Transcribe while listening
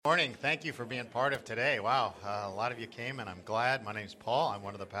Morning. Thank you for being part of today. Wow, a lot of you came, and I'm glad. My name's Paul. I'm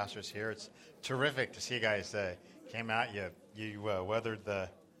one of the pastors here. It's terrific to see you guys came out. You weathered the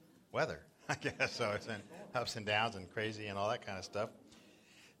weather, I guess. So it's been ups and downs and crazy and all that kind of stuff.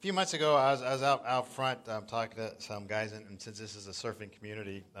 A few months ago, I was out front talking to some guys, and since this is a surfing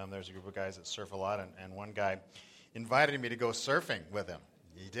community, there's a group of guys that surf a lot, and one guy invited me to go surfing with him.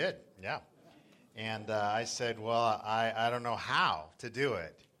 He did, yeah. And I said, well, I don't know how to do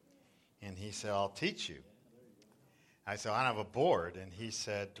it. And he said, I'll teach you. I said, I don't have a board. And he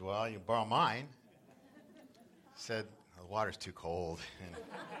said, well, you borrow mine. I said, the water's too cold. And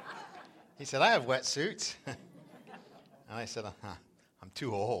he said, I have wetsuits. And I said, I'm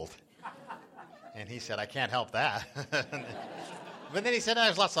too old. And he said, I can't help that. But then he said,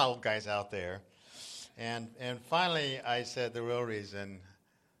 there's lots of old guys out there. And finally, I said, the real reason,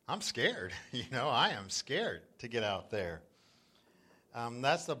 I'm scared. I am scared to get out there.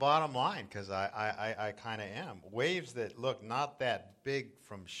 That's the bottom line, because I kind of am. Waves that look not that big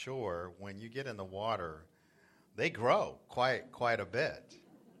from shore, when you get in the water, they grow quite a bit.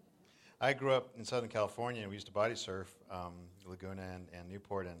 I grew up in Southern California, and we used to body surf Laguna and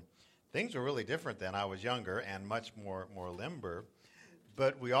Newport, and things were really different then. I was younger and much more limber,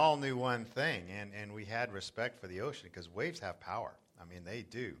 but we all knew one thing, and we had respect for the ocean, because waves have power. I mean, they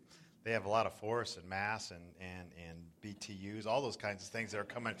do. They have a lot of force and mass and BTUs, all those kinds of things that are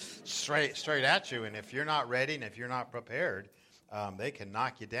coming straight at you. And if you're not ready and if you're not prepared, they can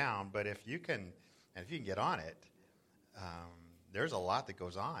knock you down. But if you can get on it, there's a lot that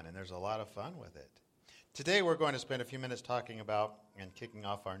goes on, and there's a lot of fun with it. Today we're going to spend a few minutes talking about and kicking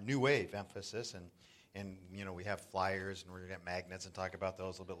off our New Wave emphasis. And we have flyers, and we're going to get magnets and talk about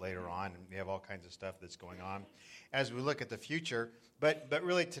those a little bit later on. And we have all kinds of stuff that's going on as we look at the future. But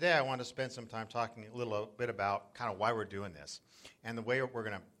really today I want to spend some time talking a little bit about kind of why we're doing this. And the way we're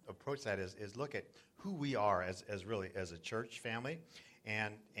going to approach that is look at who we are as a church family,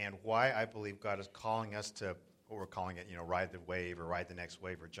 and why I believe God is calling us to what we're calling it, ride the wave or ride the next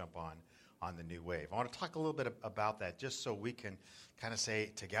wave or jump on the new wave. I want to talk a little bit about that just so we can kind of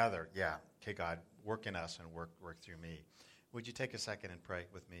say together, yeah, okay, God, work in us and work through me. Would you take a second and pray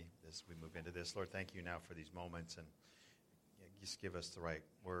with me as we move into this? Lord, thank you now for these moments, and just give us the right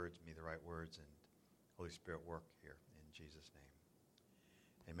words, me the right words, and Holy Spirit work here in Jesus'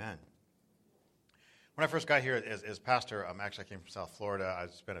 name. Amen. When I first got here as pastor, actually I came from South Florida. I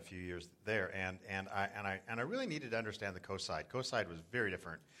spent a few years there, and I really needed to understand the coast side. Coast side was very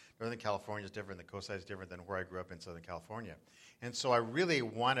different. Northern California is different. The coast side is different than where I grew up in Southern California. And so I really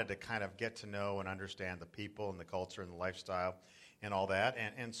wanted to kind of get to know and understand the people and the culture and the lifestyle and all that.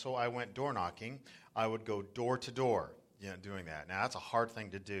 And so I went door knocking. I would go door to door, doing that. Now that's a hard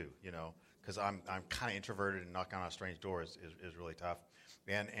thing to do, because I'm kind of introverted, and knocking on a strange door is really tough.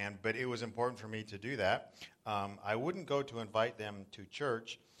 But it was important for me to do that. I wouldn't go to invite them to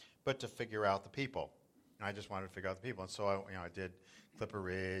church, but to figure out the people. And I just wanted to figure out the people. And so I did Clipper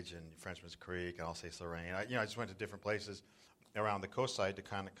Ridge and Frenchman's Creek and Alsace-Lorraine. I just went to different places around the coast side to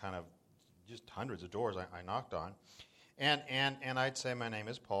kind of just hundreds of doors I knocked on. And I'd say, my name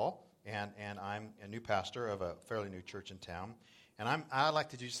is Paul, and I'm a new pastor of a fairly new church in town. And I like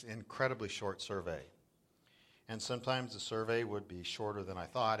to do just an incredibly short survey. And sometimes the survey would be shorter than I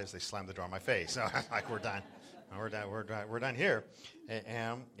thought as they slammed the door in my face. So I'm like, we're done here.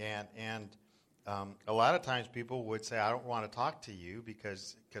 And a lot of times people would say, I don't want to talk to you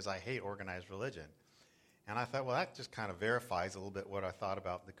because I hate organized religion. And I thought, well, that just kind of verifies a little bit what I thought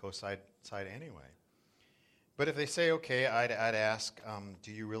about the coast side anyway. But if they say, okay, I'd ask,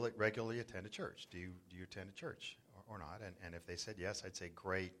 do you really regularly attend a church? Do you attend a church or not? And if they said yes, I'd say,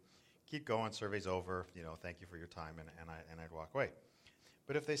 great. Keep going, survey's over, thank you for your time, and I'd walk away.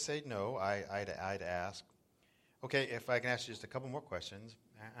 But if they say no, I'd ask, okay, if I can ask you just a couple more questions,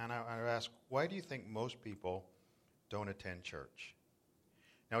 and I'd ask, why do you think most people don't attend church?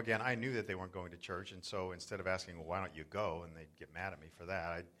 Now, again, I knew that they weren't going to church, and so instead of asking, well, why don't you go, and they'd get mad at me for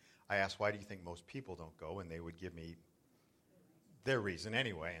that, I asked, why do you think most people don't go, and they would give me their reason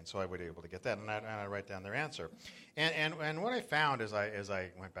anyway, and so I would be able to get that, and I'd write down their answer. And what I found as I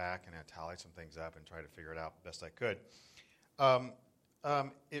went back and I tallied some things up and tried to figure it out best I could,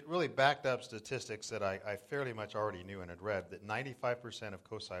 it really backed up statistics that I fairly much already knew and had read, that 95% of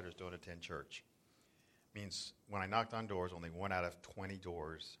coastsiders don't attend church. Means when I knocked on doors, only 1 out of 20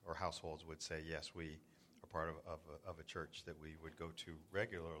 doors or households would say, yes, we are part of a church that we would go to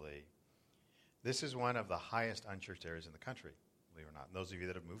regularly. This is one of the highest unchurched areas in the country, believe it or not. And those of you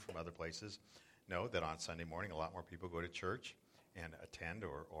that have moved from other places know that on Sunday morning, a lot more people go to church and attend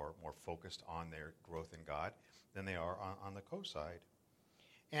or more focused on their growth in God than they are on the coast side.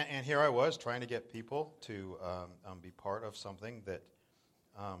 And here I was trying to get people to be part of something that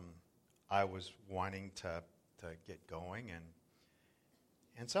I was wanting to get going,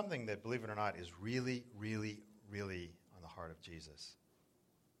 and something that, believe it or not, is really, really, really on the heart of Jesus.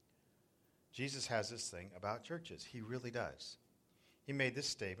 Jesus has this thing about churches. He really does. He made this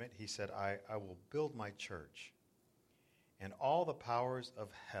statement. He said, I will build my church, and all the powers of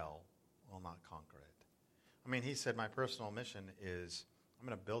hell will not conquer it. I mean, he said, my personal mission is I'm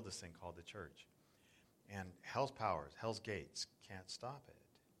going to build this thing called the church. And hell's powers, hell's gates can't stop it.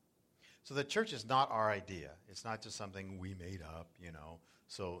 So the church is not our idea. It's not just something we made up,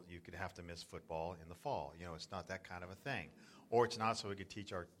 so you could have to miss football in the fall. It's not that kind of a thing. Or it's not so we could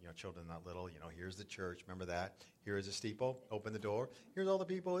teach our children that little, here's the church, remember that? Here is a steeple, open the door. Here's all the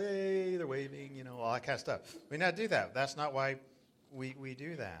people, yay, they're waving, all that kind of stuff. We not do that. That's not why we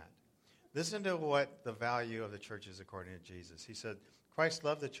do that. Listen to what the value of the church is according to Jesus. He said, Christ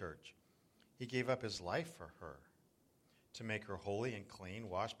loved the church. He gave up his life for her to make her holy and clean,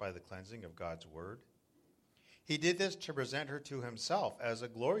 washed by the cleansing of God's word. He did this to present her to himself as a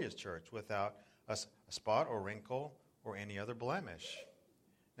glorious church without a spot or wrinkle or any other blemish.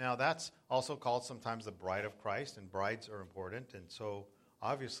 Now, that's also called sometimes the bride of Christ, and brides are important. And so,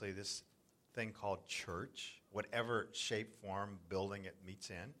 obviously, this thing called church, whatever shape, form, building it meets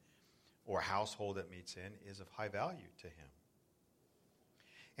in, or household it meets in, is of high value to him.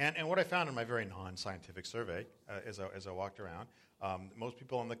 And what I found in my very non-scientific survey, as I walked around, most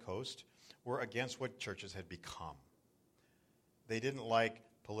people on the coast were against what churches had become. They didn't like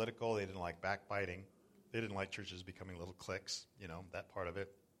political, they didn't like backbiting, they didn't like churches becoming little cliques, that part of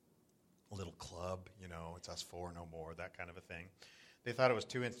it. A little club, it's us four, no more, that kind of a thing. They thought it was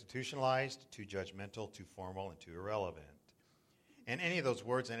too institutionalized, too judgmental, too formal, and too irrelevant. And any of those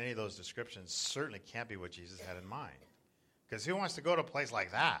words and any of those descriptions certainly can't be what Jesus had in mind. Because who wants to go to a place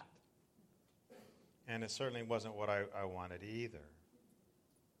like that? And it certainly wasn't what I wanted either.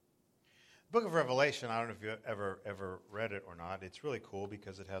 The book of Revelation, I don't know if you ever read it or not. It's really cool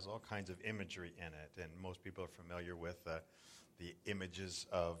because it has all kinds of imagery in it. And most people are familiar with the images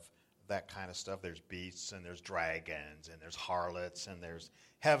of that kind of stuff. There's beasts and there's dragons and there's harlots and there's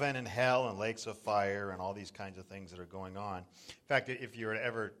heaven and hell and lakes of fire and all these kinds of things that are going on. In fact, if you were to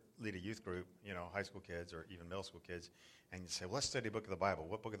ever lead a youth group, high school kids or even middle school kids, and you say, well, let's study a book of the Bible.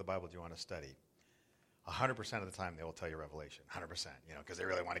 What book of the Bible do you want to study? 100% of the time they will tell you Revelation, 100%, because they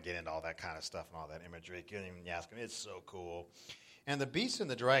really want to get into all that kind of stuff and all that imagery. You can even ask them, it's so cool. And the beasts and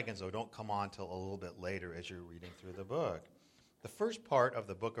the dragons, though, don't come on till a little bit later as you're reading through the book. The first part of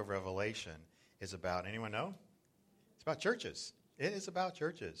the book of Revelation is about, anyone know? It's about churches. It is about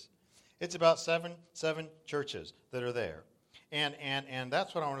churches. It's about seven churches that are there. And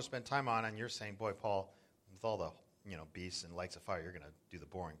that's what I want to spend time on. And you're saying, boy, Paul, with all the beasts and lights of fire, you're going to do the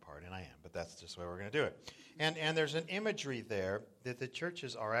boring part, and I am, but that's just the way we're going to do it. And there's an imagery there that the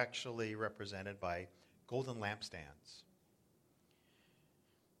churches are actually represented by golden lampstands.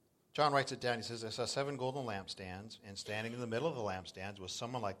 John writes it down. He says, I saw 7 golden lampstands, and standing in the middle of the lampstands was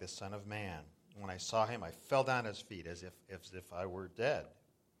someone like the Son of Man. When I saw him, I fell down at his feet as if I were dead.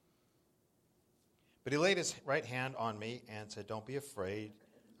 But he laid his right hand on me and said, don't be afraid.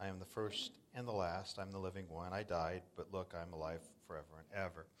 I am the first and the last. I'm the living one. I died, but look, I'm alive forever and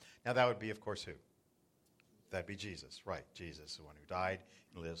ever. Now that would be, of course, who? That'd be Jesus, right? Jesus, the one who died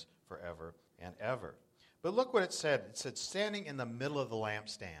and lives forever and ever. But look what it said. It said standing in the middle of the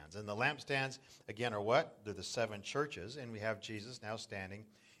lampstands. And the lampstands, again, are what? They're the 7 churches. And we have Jesus now standing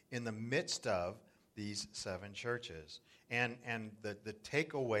in the midst of these 7 churches. And the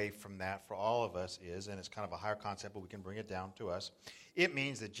takeaway from that for all of us is, and it's kind of a higher concept, but we can bring it down to us, it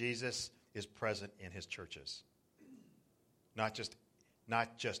means that Jesus is present in his churches. Not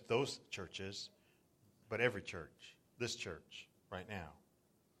just those churches, but every church, this church right now.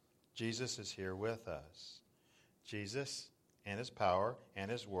 Jesus is here with us. Jesus and his power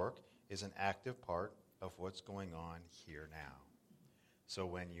and his work is an active part of what's going on here now. So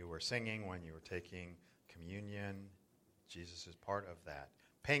when you were singing, when you were taking communion, Jesus is part of that.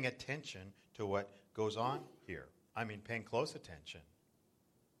 Paying attention to what goes on here. I mean, paying close attention.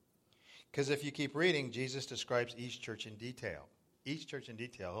 Because if you keep reading, Jesus describes each church in detail. Each church in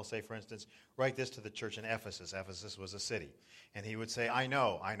detail. He'll say, for instance, write this to the church in Ephesus. Ephesus was a city. And he would say, I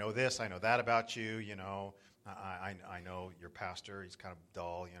know this, I know that about you, I know your pastor, he's kind of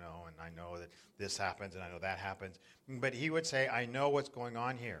dull, and I know that this happens and I know that happens. But he would say, I know what's going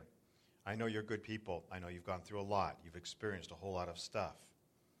on here. I know you're good people. I know you've gone through a lot. You've experienced a whole lot of stuff.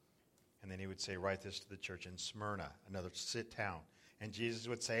 And then he would say, write this to the church in Smyrna, another town. And Jesus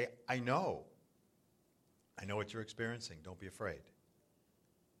would say, I know what you're experiencing. Don't be afraid.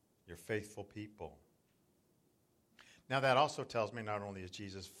 You're faithful people. Now that also tells me not only is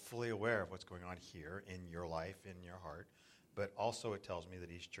Jesus fully aware of what's going on here in your life, in your heart, but also it tells me that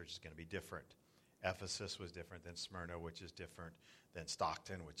each church is going to be different. Ephesus was different than Smyrna, which is different than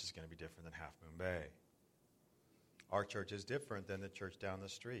Stockton, which is going to be different than Half Moon Bay. Our church is different than the church down the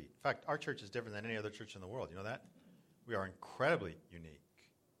street. In fact, our church is different than any other church in the world. You know that? We are incredibly unique.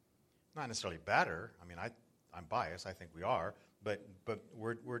 Not necessarily better. I mean, I'm biased. I think we are. But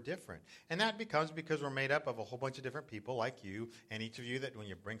we're different. And that becomes because we're made up of a whole bunch of different people like you, and each of you that when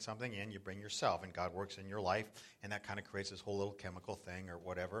you bring something in, you bring yourself, and God works in your life, and that kind of creates this whole little chemical thing or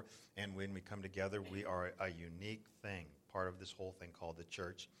whatever. And when we come together, we are a unique thing, part of this whole thing called the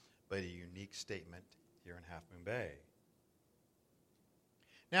church, but a unique statement here in Half Moon Bay.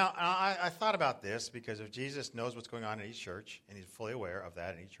 Now, I thought about this because if Jesus knows what's going on in each church, and he's fully aware of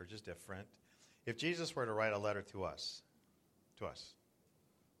that, and each church is different, if Jesus were to write a letter to us,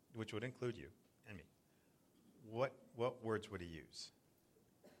 which would include you and me, what words would he use?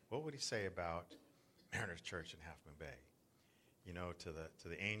 What would he say about Mariners Church in Half Moon Bay? You know, to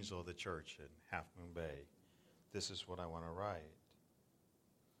the angel of the church in Half Moon Bay, this is what I want to write.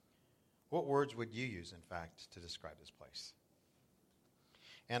 What words would you use, in fact, to describe this place?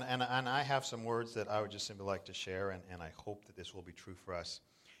 And I have some words that I would just simply like to share, and I hope that this will be true for us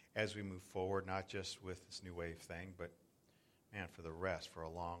as we move forward, not just with this New Wave thing, but, man, for the rest, for a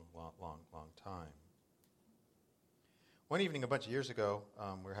long, long, long, long time. One evening a bunch of years ago,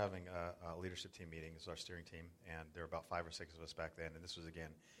 we were having a leadership team meeting. This is our steering team, and there were about 5 or 6 of us back then, and this was,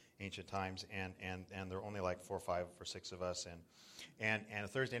 again, ancient times, and there were only like 4 or 5 or 6 of us, and a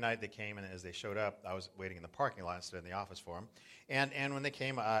Thursday night they came, and as they showed up, I was waiting in the parking lot instead of in the office for them, and when they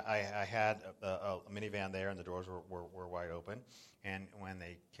came, I had a minivan there, and the doors were wide open, and when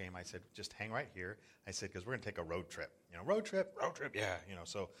they came, I said, just hang right here. I said, because we're going to take a road trip. You know, road trip, yeah. You know,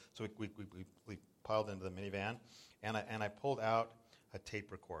 so we piled into the minivan, and I pulled out a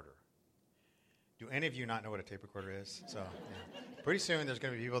tape recorder. Do any of you not know what a tape recorder is? So pretty soon there's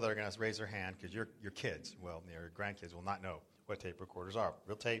going to be people that are going to raise their hand because your kids, well, your grandkids will not know what tape recorders are.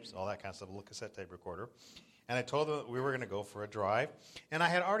 Real tapes, all that kind of stuff, a little cassette tape recorder. And I told them that we were going to go for a drive. And I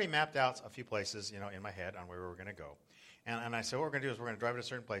had already mapped out a few places, in my head on where we were going to go. And I said, what we're going to do is we're going to drive to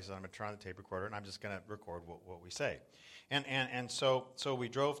certain places, and I'm going to turn on the tape recorder, and I'm just going to record what we say. And so we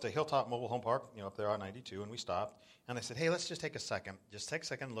drove to Hilltop Mobile Home Park, up there on 92, and we stopped. And I said, hey, let's just take a second. Just take a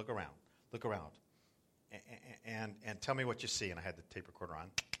second and look around. And tell me what you see. And I had the tape recorder on.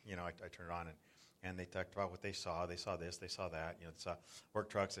 I turned it on, and they talked about what they saw. They saw this, they saw that. They saw work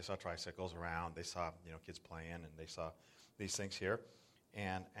trucks, they saw tricycles around. They saw, kids playing, and they saw these things here.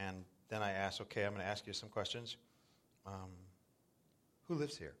 And then I asked, okay, I'm going to ask you some questions. Who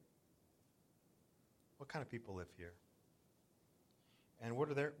lives here? What kind of people live here? And what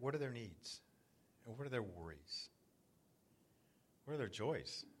are their needs? And what are their worries? What are their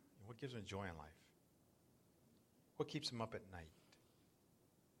joys? And what gives them joy in life? What keeps them up at night?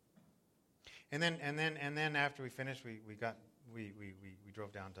 And then after we finished, we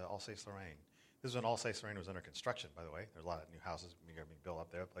drove down to Alsace-Lorraine. This is when Alsace-Lorraine was under construction, by the way. There's a lot of new houses being built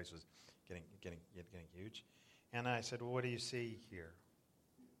up there. The place was getting huge. And I said, well, what do you see here?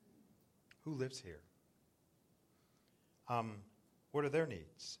 Who lives here? What are their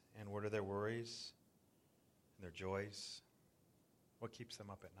needs? And what are their worries and their joys? What keeps them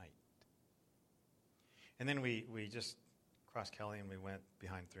up at night? And then we just crossed Kelly and we went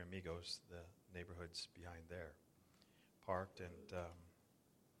behind Three Amigos, the neighborhoods behind there. Parked and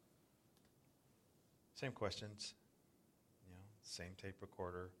same questions, same tape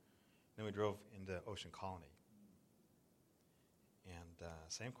recorder. Then we drove into Ocean Colony. And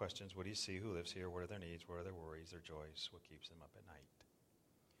same questions. What do you see? Who lives here? What are their needs? What are their worries, their joys? What keeps them up at night?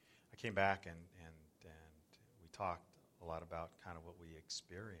 I came back and we talked a lot about kind of what we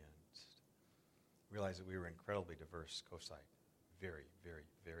experienced. Realized that we were incredibly diverse co-site. Very, very,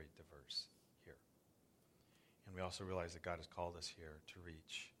 very diverse here. And we also realized that God has called us here to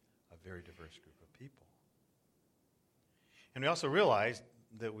reach a very diverse group of people. And we also realized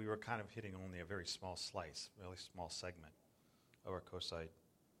that we were kind of hitting only a very small slice, really small segment of our co-site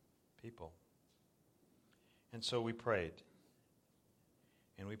people. And so we prayed.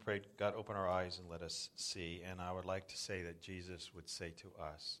 And we prayed, God, open our eyes and let us see. And I would like to say that Jesus would say to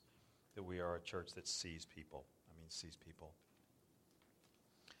us that we are a church that sees people. Sees people.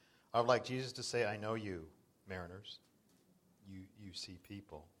 I would like Jesus to say, I know you, Mariners. You see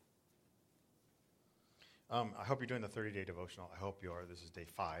people. I hope you're doing the 30-day devotional. I hope you are. This is day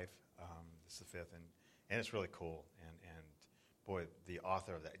 5. This is the 5th. And it's really cool. And boy, the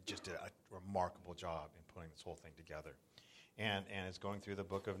author of that just did a remarkable job in putting this whole thing together. and it's going through the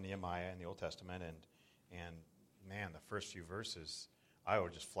book of Nehemiah in the Old Testament, and man, the first few verses, I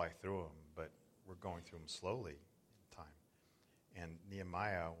would just fly through them, but we're going through them slowly in time. And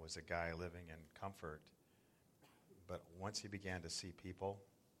Nehemiah was a guy living in comfort, but once he began to see people,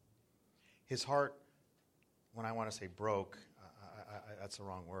 his heart, when I want to say broke, that's the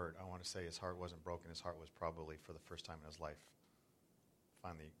wrong word. I want to say his heart wasn't broken. His heart was probably, for the first time in his life,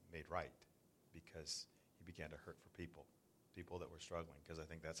 finally made right, because he began to hurt for people that were struggling, because I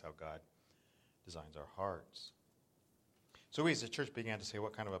think that's how God designs our hearts. So we as a church began to say,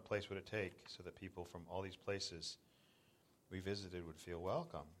 what kind of a place would it take so that people from all these places we visited would feel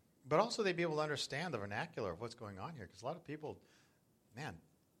welcome? But also they'd be able to understand the vernacular of what's going on here, because a lot of people, man,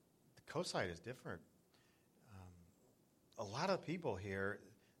 the coast side is different. A lot of people here,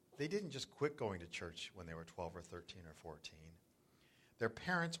 they didn't just quit going to church when they were 12 or 13 or 14. Their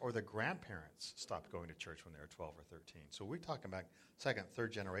parents or their grandparents stopped going to church when they were 12 or 13. So we're talking about second,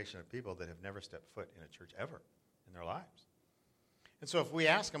 third generation of people that have never stepped foot in a church ever in their lives. And so if we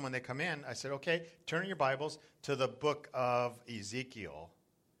ask them when they come in, I said, okay, turn in your Bibles to the book of Ezekiel.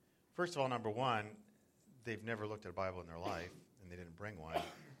 First of all, number one, they've never looked at a Bible in their life, and they didn't bring one.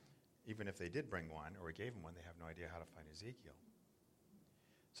 Even if they did bring one, or we gave them one, they have no idea how to find Ezekiel.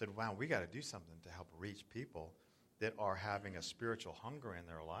 Said, wow, we got to do something to help reach people that are having a spiritual hunger in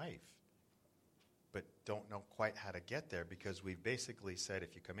their life, but don't know quite how to get there, because we've basically said,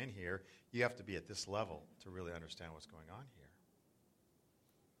 if you come in here, you have to be at this level to really understand what's going on here.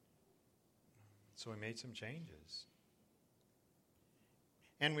 So we made some changes.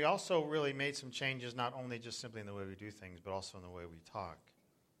 And we also really made some changes, not only just simply in the way we do things, but also in the way we talk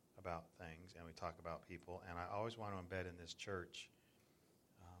about things and we talk about people. And I always want to embed in this church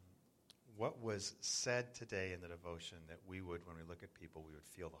what was said today in the devotion, that we would, when we look at people, we would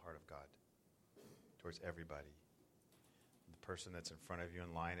feel the heart of God towards everybody. The person that's in front of you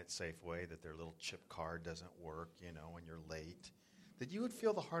in line at Safeway, that their little chip card doesn't work, when you're late, that you would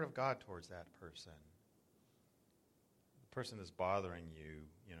feel the heart of God towards that person. The person that's bothering you,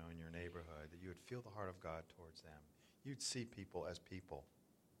 in your neighborhood, that you would feel the heart of God towards them. You'd see people as people.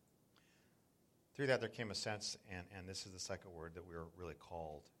 Through that, there came a sense, and this is the second word, that we were really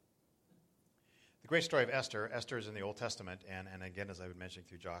called. The great story of Esther is in the Old Testament, and again, as I was mentioning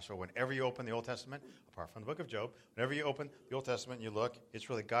through Joshua, whenever you open the Old Testament, apart from the book of Job, whenever you open the Old Testament and you look, it's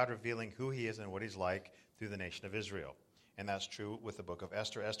really God revealing who he is and what he's like through the nation of Israel. And that's true with the book of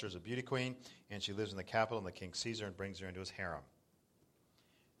Esther. Esther is a beauty queen, and she lives in the capital, and the king sees her and brings her into his harem.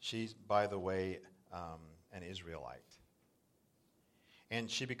 She's, by the way, an Israelite. And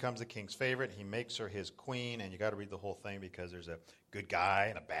she becomes the king's favorite. He makes her his queen, and you got to read the whole thing, because there's a good guy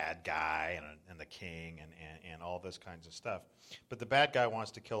and a bad guy and the king and all this kinds of stuff. But the bad guy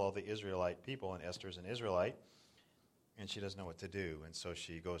wants to kill all the Israelite people, and Esther's an Israelite, and she doesn't know what to do. And so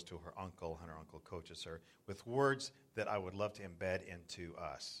she goes to her uncle, and her uncle coaches her with words that I would love to embed into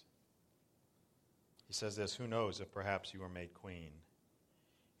us. He says this, "Who knows if perhaps you were made queen?"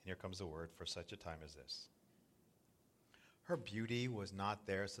 And here comes the word, "for such a time as this." Her beauty was not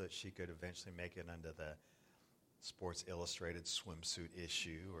there so that she could eventually make it into the Sports Illustrated swimsuit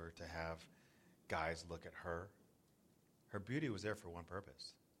issue, or to have guys look at her. Her beauty was there for one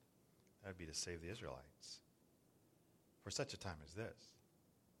purpose. That would be to save the Israelites. For such a time as this.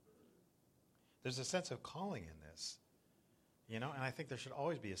 There's a sense of calling in this. And I think there should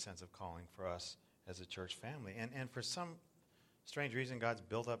always be a sense of calling for us as a church family. And for some strange reason, God's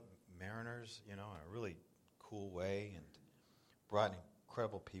built up Mariners, in a really cool way, and brought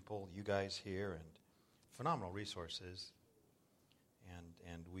incredible people, you guys here, and phenomenal resources.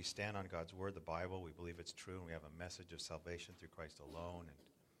 And we stand on God's word, the Bible. We believe it's true, and we have a message of salvation through Christ alone.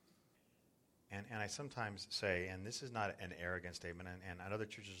 And I sometimes say, and this is not an arrogant statement, and other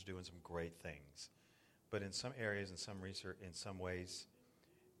churches are doing some great things, but in some areas, in some research, in some ways,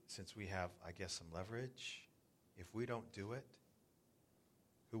 since we have, I guess, some leverage, if we don't do it,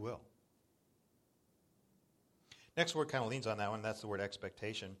 who will? Next word kind of leans on that one. That's the word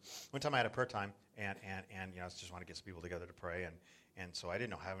expectation. One time I had a prayer time, and I just want to get some people together to pray, and so I didn't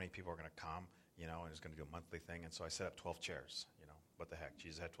know how many people were going to come, and it was going to do a monthly thing, and so I set up 12 chairs. What the heck?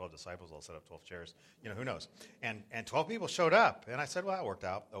 Jesus had 12 disciples. I'll set up 12 chairs. Who knows? And 12 people showed up, and I said, well, that worked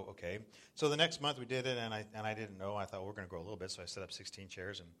out. Oh, okay. So the next month we did it, and I didn't know. I thought we're going to grow a little bit, so I set up 16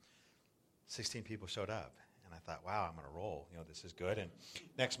 chairs, and 16 people showed up. And I thought, wow, I'm going to roll. This is good. And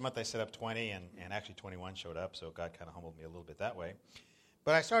next month I set up 20, and actually 21 showed up, so God kind of humbled me a little bit that way.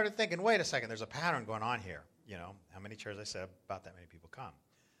 But I started thinking, wait a second, there's a pattern going on here. How many chairs I set up, about that many people come.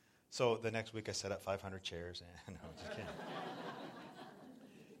 So the next week I set up 500 chairs, and no, just kidding.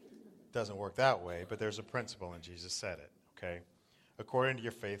 Doesn't work that way, but there's a principle, and Jesus said it, okay? According to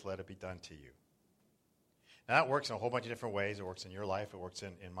your faith, let it be done to you. Now, that works in a whole bunch of different ways. It works in your life, it works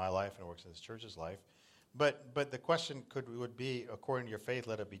in my life, and it works in this church's life. But the question would be, according to your faith,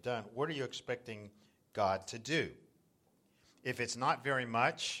 let it be done. What are you expecting God to do? If it's not very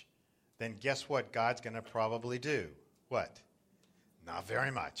much, then guess what God's going to probably do? What? Not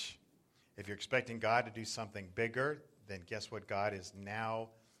very much. If you're expecting God to do something bigger, then guess what God is now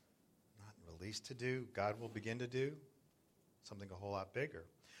not released to do? God will begin to do something a whole lot bigger.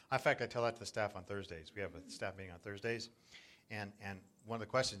 In fact, I tell that to the staff on Thursdays. We have a staff meeting on Thursdays, and one of the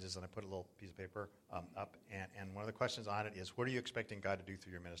questions is, and I put a little piece of paper up, and one of the questions on it is, what are you expecting God to do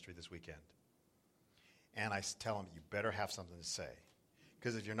through your ministry this weekend? And I tell them, you better have something to say.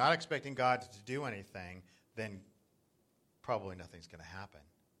 Because if you're not expecting God to do anything, then probably nothing's going to happen.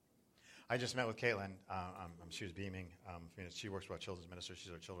 I just met with Caitlin. She was beaming. She works with our children's minister.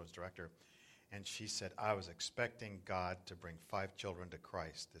 She's our children's director. And she said, I was expecting God to bring 5 children to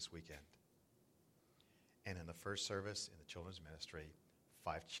Christ this weekend. And in the first service in the children's ministry,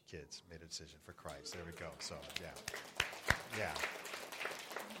 5 kids made a decision for Christ. There we go. So, yeah.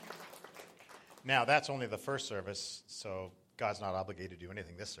 Now, that's only the first service, so God's not obligated to do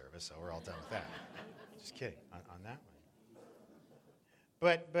anything this service, so we're all done with that. Just kidding on that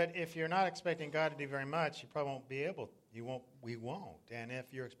one. But if you're not expecting God to do very much, you probably won't be able. We won't. And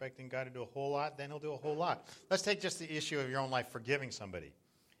if you're expecting God to do a whole lot, then he'll do a whole lot. Let's take just the issue of your own life, forgiving somebody.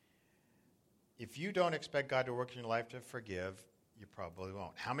 If you don't expect God to work in your life to forgive, you probably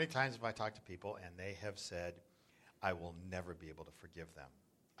won't. How many times have I talked to people and they have said, I will never be able to forgive them.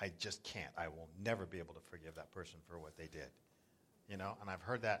 I just can't. I will never be able to forgive that person for what they did. And I've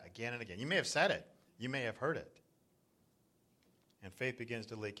heard that again and again. You may have said it. You may have heard it. And faith begins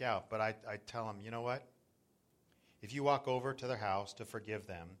to leak out. But I tell them, you know what? If you walk over to their house to forgive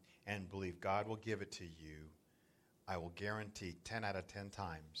them and believe God will give it to you, I will guarantee 10 out of 10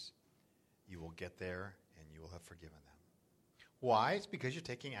 times you will get there and you will have forgiven them. Why? It's because you're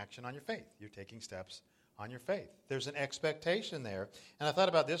taking action on your faith. You're taking steps on your faith. There's an expectation there. And I thought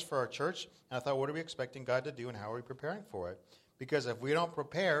about this for our church, and I thought, what are we expecting God to do and how are we preparing for it? Because if we don't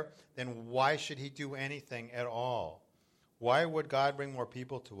prepare, then why should he do anything at all? Why would God bring more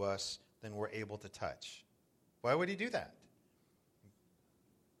people to us than we're able to touch? Why would he do that?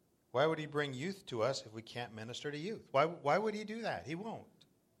 Why would he bring youth to us if we can't minister to youth? Why would he do that? He won't.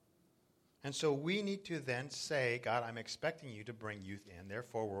 And so we need to then say, God, I'm expecting you to bring youth in.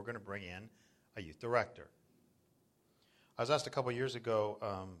 Therefore, we're going to bring in a youth director. I was asked a couple of years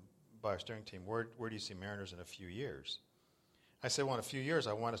ago by our steering team, where do you see Mariners in a few years? I said, well, in a few years,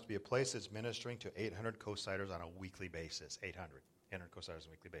 I want us to be a place that's ministering to 800 co-siders on a weekly basis. 800 co-siders on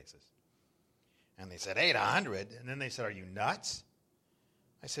a weekly basis. And they said, 800? And then they said, are you nuts?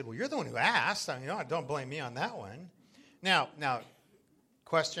 I said, well, you're the one who asked. Don't blame me on that one. Now,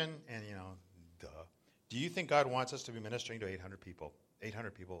 question, and duh. Do you think God wants us to be ministering to 800 people?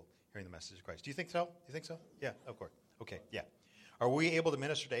 800 people hearing the message of Christ. Do you think so? You think so? Yeah, of course. Okay, yeah. Are we able to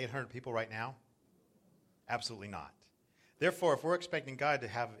minister to 800 people right now? Absolutely not. Therefore, if we're expecting God to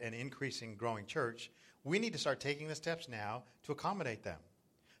have an increasing, growing church, we need to start taking the steps now to accommodate them.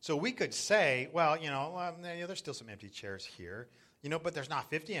 So we could say, well, there's still some empty chairs here, but there's not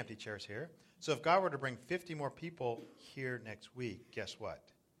 50 empty chairs here. So if God were to bring 50 more people here next week, guess what?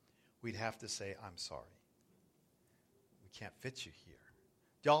 We'd have to say, I'm sorry. We can't fit you here.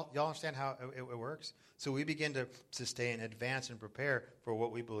 Y'all understand how it works? So we begin to stay in advance and prepare for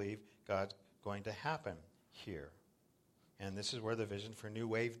what we believe God's going to happen here. And this is where the vision for New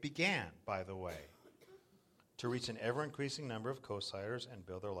Wave began, by the way, to reach an ever-increasing number of co-siders and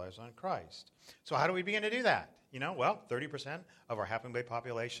build their lives on Christ. So how do we begin to do that? 30% of our Half Moon Bay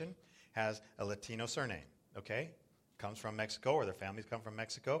population has a Latino surname, okay? Comes from Mexico, or their families come from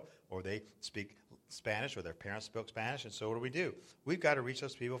Mexico, or they speak Spanish, or their parents spoke Spanish, and so what do? We've got to reach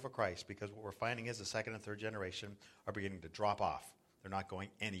those people for Christ, because what we're finding is the second and third generation are beginning to drop off. They're not going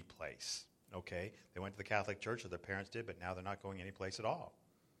anyplace, okay? They went to the Catholic Church, or their parents did, but now they're not going anyplace at all.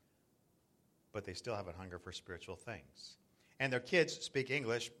 But they still have a hunger for spiritual things. And their kids speak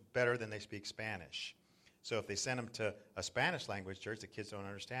English better than they speak Spanish. So if they send them to a Spanish language church, the kids don't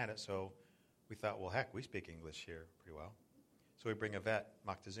understand it, so we thought, well, heck, we speak English here pretty well. So we bring Yvette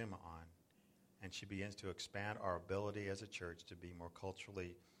Moctezuma on, and she begins to expand our ability as a church to be more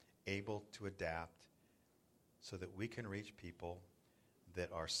culturally able to adapt so that we can reach people that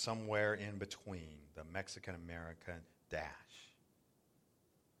are somewhere in between the Mexican-American dash.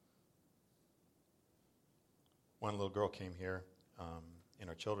 One little girl came here in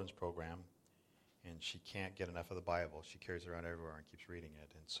our children's program, and she can't get enough of the Bible. She carries it around everywhere and keeps reading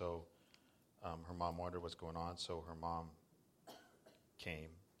it. And so her mom wondered what's going on, so her mom came,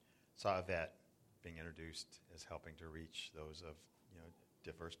 saw Yvette being introduced as helping to reach those of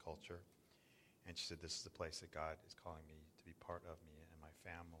diverse culture. And she said, this is the place that God is calling me to be part of me and my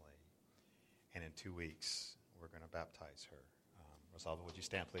family. And in 2 weeks, we're going to baptize her. Rosalba, would you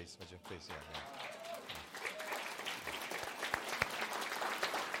stand, please? Would you please? Yeah.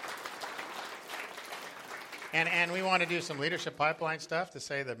 And we want to do some leadership pipeline stuff to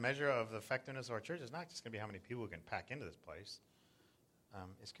say the measure of the effectiveness of our church is not just going to be how many people we can pack into this place.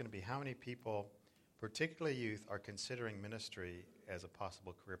 It's going to be how many people, particularly youth, are considering ministry as a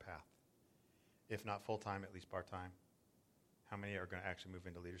possible career path. If not full-time, at least part-time. How many are going to actually move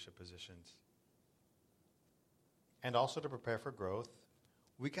into leadership positions? And also to prepare for growth,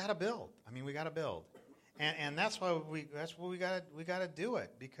 we got to build. We got to build. And that's why we got to do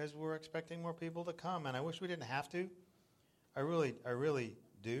it, because we're expecting more people to come. And I wish we didn't have to. I really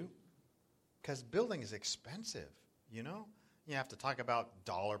do. Because building is expensive, You have to talk about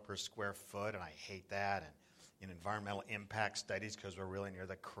dollar per square foot, and I hate that. And environmental impact studies because we're really near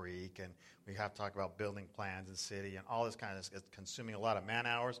the creek, and we have to talk about building plans and city and all this kind of stuff. It's consuming a lot of man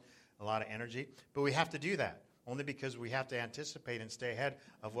hours, a lot of energy. But we have to do that only because we have to anticipate and stay ahead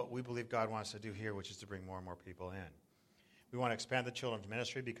of what we believe God wants to do here, which is to bring more and more people in. We want to expand the children's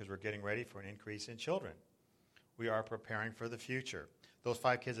ministry because we're getting ready for an increase in children. We are preparing for the future. Those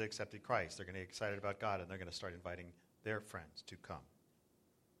 5 kids that accepted Christ, they're going to get excited about God, and they're going to start inviting their friends to come.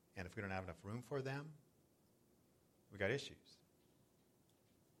 And if we don't have enough room for them, we got issues.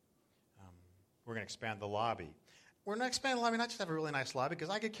 We're going to expand the lobby. We're going to expand the lobby, not just have a really nice lobby, because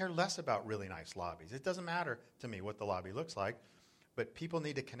I could care less about really nice lobbies. It doesn't matter to me what the lobby looks like, but people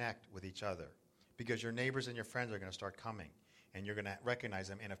need to connect with each other, because your neighbors and your friends are going to start coming, and you're going to recognize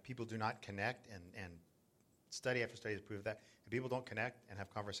them. And if people do not connect, and study after study has proved that, if people don't connect and have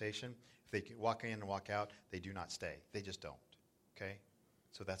conversation, if they walk in and walk out, they do not stay. They just don't. Okay?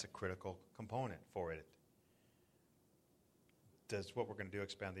 So that's a critical component for it. Does what we're going to do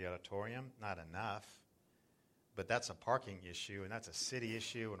expand the auditorium? Not enough. But that's a parking issue, and that's a city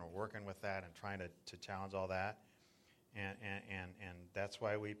issue, and we're working with that and trying to challenge all that. And that's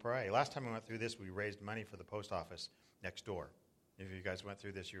why we pray. Last time we went through this, we raised money for the post office next door. If you guys went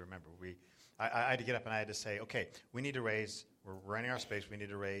through this, you remember. I had to get up and I had to say, okay, we're renting our space, we need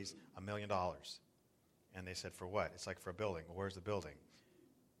to raise $1 million. And they said, for what? It's like for a building. Well, where's the building?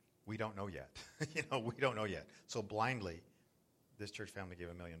 We don't know yet. We don't know yet. So blindly, this church family gave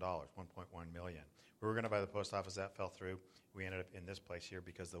 $1 million, $1.1 million. We were going to buy the post office. That fell through. We ended up in this place here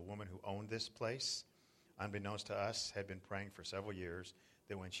because the woman who owned this place, unbeknownst to us, had been praying for several years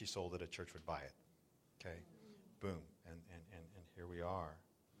that when she sold it, a church would buy it. Okay? Boom. And here we are.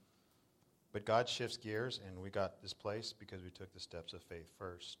 But God shifts gears, and we got this place because we took the steps of faith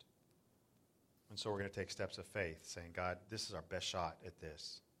first. And so we're going to take steps of faith, saying, God, this is our best shot at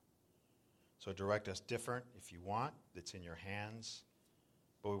this. So direct us different if you want. It's in your hands.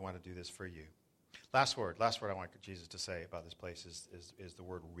 But we want to do this for you. Last word I want Jesus to say about this place is the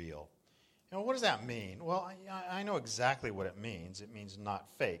word real. What does that mean? Well, I know exactly what it means. It means not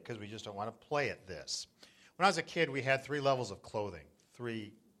fake, because we just don't want to play at this. When I was a kid, we had 3 levels of clothing.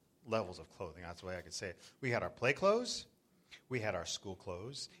 3 levels of clothing. That's the way I could say it. We had our play clothes, we had our school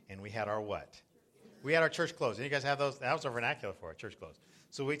clothes, and we had our what? We had our church clothes. And you guys have those? That was our vernacular for our church clothes.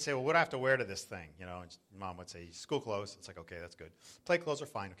 So we'd say, well, what do I have to wear to this thing? And Mom would say, school clothes. It's like, okay, that's good. Play clothes are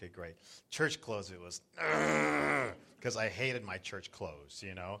fine. Okay, great. Church clothes, it was, because I hated my church clothes,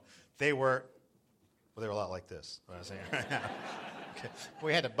 They were a lot like this. What I was saying. Okay.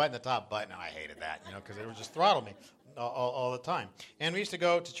 We had to button the top button, and I hated that, because it would just throttle me all the time. And we used to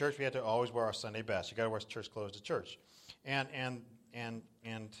go to church. We had to always wear our Sunday best. You got to wear church clothes to church. And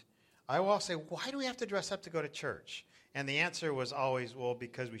I will always say, why do we have to dress up to go to church? And the answer was always, well,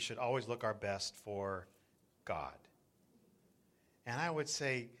 because we should always look our best for God. And I would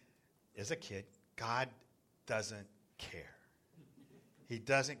say, as a kid, God doesn't care. He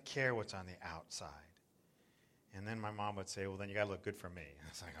doesn't care what's on the outside. And then my mom would say, well, then you got to look good for me. And I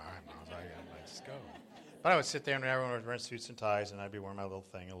was like, all right, Mom, let's go. But I would sit there, and everyone was wearing suits and ties, and I'd be wearing my little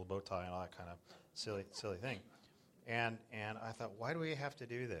thing, a little bow tie, and all that kind of silly thing. And I thought, why do we have to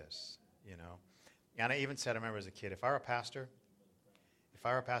do this, And I even said, I remember as a kid, if I were a pastor,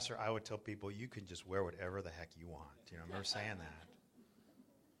 I would tell people, you can just wear whatever the heck you want. I remember saying that.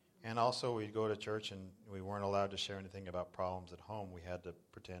 And also, we'd go to church, and we weren't allowed to share anything about problems at home. We had to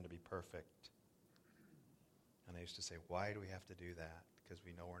pretend to be perfect. And I used to say, why do we have to do that? Because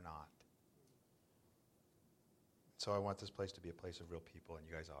we know we're not. So I want this place to be a place of real people, and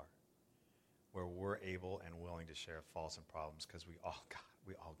you guys are, where we're able and willing to share faults and problems, because we all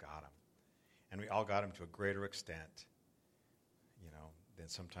got them. And we all got them to a greater extent, than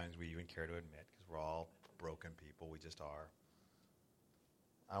sometimes we even care to admit, because we're all broken people. We just are.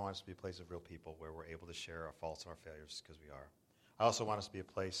 I want us to be a place of real people where we're able to share our faults and our failures, because we are. I also want us to be a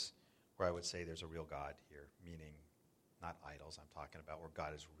place where I would say there's a real God here, meaning not idols. I'm talking about where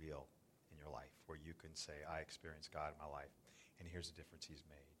God is real in your life, where you can say, I experienced God in my life, and here's the difference he's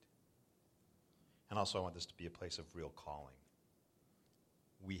made. And also I want this to be a place of real calling.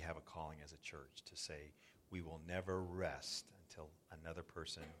 We have a calling as a church to say we will never rest until another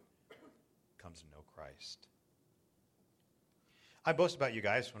person comes to know Christ. I boast about you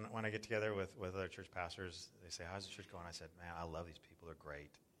guys when I get together with other church pastors. They say, how's the church going? I said, man, I love these people. They're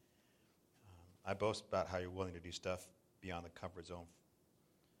great. I boast about how you're willing to do stuff beyond the comfort zone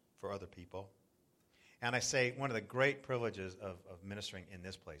for other people. And I say one of the great privileges of ministering in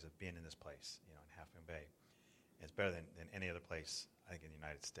this place, of being in this place, in Half Moon Bay, it's better than any other place, I think, in the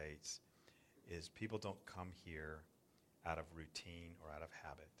United States, is people don't come here out of routine or out of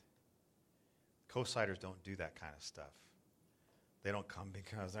habit. Co-siders don't do that kind of stuff. They don't come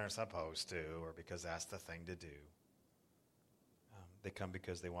because they're supposed to or because that's the thing to do. They come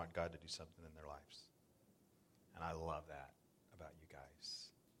because they want God to do something in their lives. And I love that about you guys.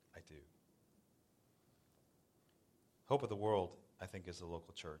 I do. Hope of the World, I think, is the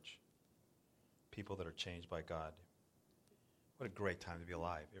local church. People that are changed by God. What a great time to be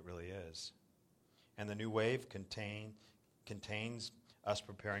alive. It really is. And the New Wave contains us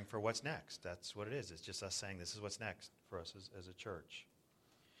preparing for what's next. That's what it is. It's just us saying this is what's next for us as a church.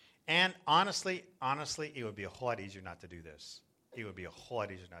 And honestly, it would be a whole lot easier not to do this. It would be a whole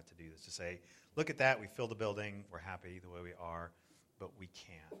lot easier not to do this, to say, look at that, we filled the building, we're happy the way we are, but we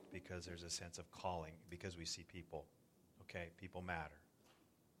can't because there's a sense of calling, because we see people. Okay, people matter.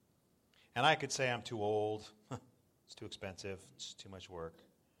 And I could say I'm too old, it's too expensive, it's too much work.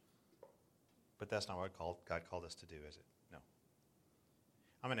 But that's not what God called us to do, is it? No.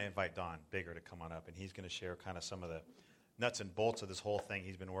 I'm going to invite Don Bigger to come on up, and he's going to share kind of some of the nuts and bolts of this whole thing.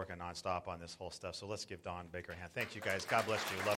 He's been working nonstop on this whole stuff. So let's give Don Baker a hand. Thanks, you guys. God bless you. Love